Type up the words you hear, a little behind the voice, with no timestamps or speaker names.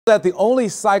That the only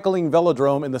cycling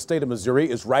velodrome in the state of Missouri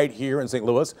is right here in St.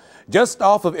 Louis, just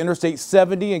off of Interstate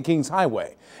 70 and Kings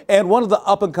Highway. And one of the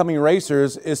up-and-coming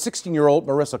racers is 16-year-old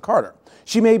Marissa Carter.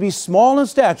 She may be small in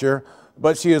stature,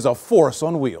 but she is a force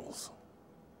on wheels.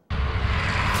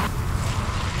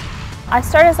 I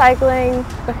started cycling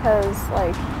because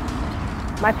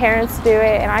my parents do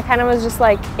it, and I kind of was just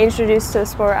introduced to the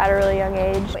sport at a really young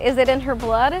age. Is it in her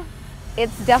blood?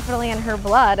 It's definitely in her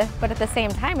blood, but at the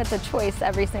same time, it's a choice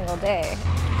every single day.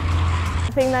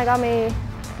 The thing that got me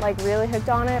really hooked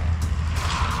on it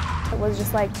was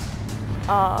just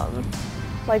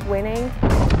winning.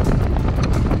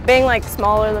 Being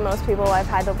smaller than most people, I've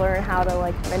had to learn how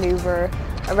to maneuver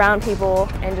around people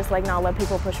and just not let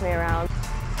people push me around.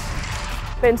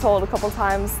 Been told a couple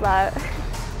times that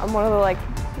I'm one of the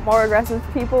more aggressive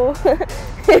people.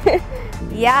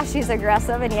 Yeah, she's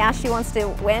aggressive, and yeah, she wants to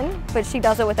win, but she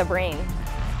does it with a brain.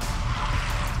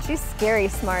 She's scary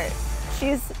smart.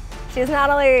 She's not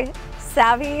only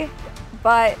savvy,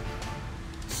 but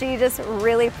she just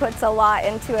really puts a lot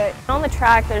into it. On the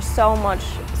track, there's so much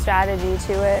strategy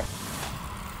to it.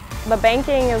 The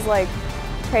banking is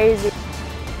crazy.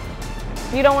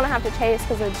 You don't want to have to chase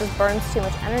because it just burns too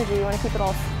much energy. You want to keep it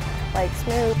all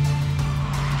smooth.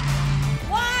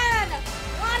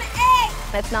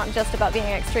 It's not just about being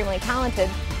extremely talented,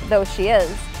 though she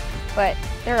is, but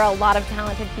there are a lot of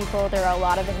talented people, there are a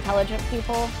lot of intelligent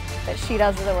people, but she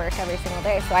does the work every single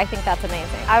day, so I think that's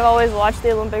amazing. I've always watched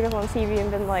the Olympics on TV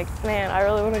and been man, I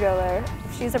really want to go there.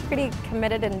 She's a pretty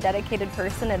committed and dedicated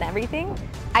person in everything.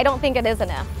 I don't think it is an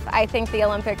if. I think the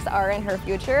Olympics are in her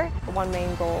future. One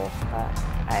main goal that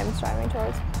I am striving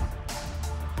towards.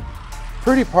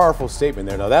 Pretty powerful statement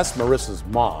there. Now, that's Marissa's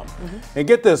mom. And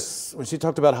get this, when she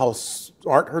talked about how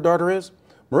smart her daughter is,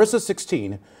 Marissa's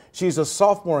 16. She's a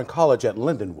sophomore in college at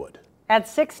Lindenwood. At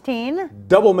 16?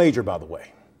 Double major, by the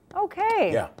way.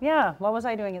 Okay. Yeah. Yeah. What was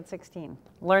I doing at 16?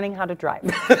 Learning how to drive.